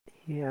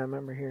Yeah, I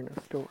remember hearing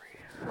a story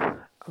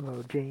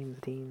about James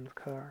Dean's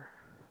car.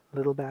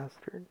 Little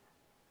bastard.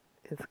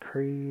 It's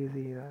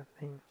crazy, that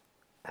thing.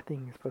 I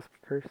think he's supposed to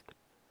be cursed.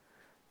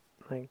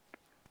 Like,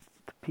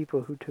 the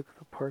people who took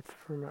the parts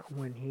from it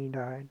when he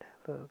died,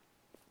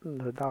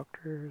 the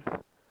doctors,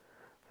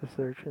 the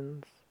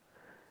surgeons,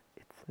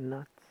 it's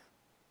nuts.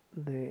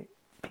 The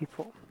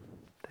people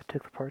that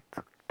took the parts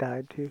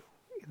died too.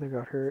 Either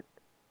got hurt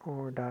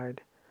or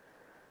died.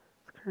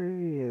 It's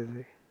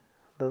crazy.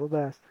 Little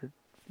bastard.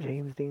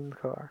 James Dean's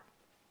car.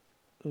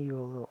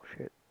 Evil little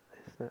shit,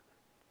 isn't it?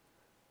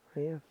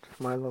 But yeah,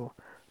 just my little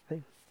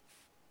thing.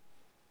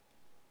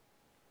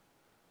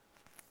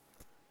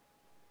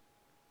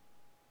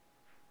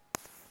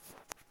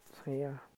 So yeah.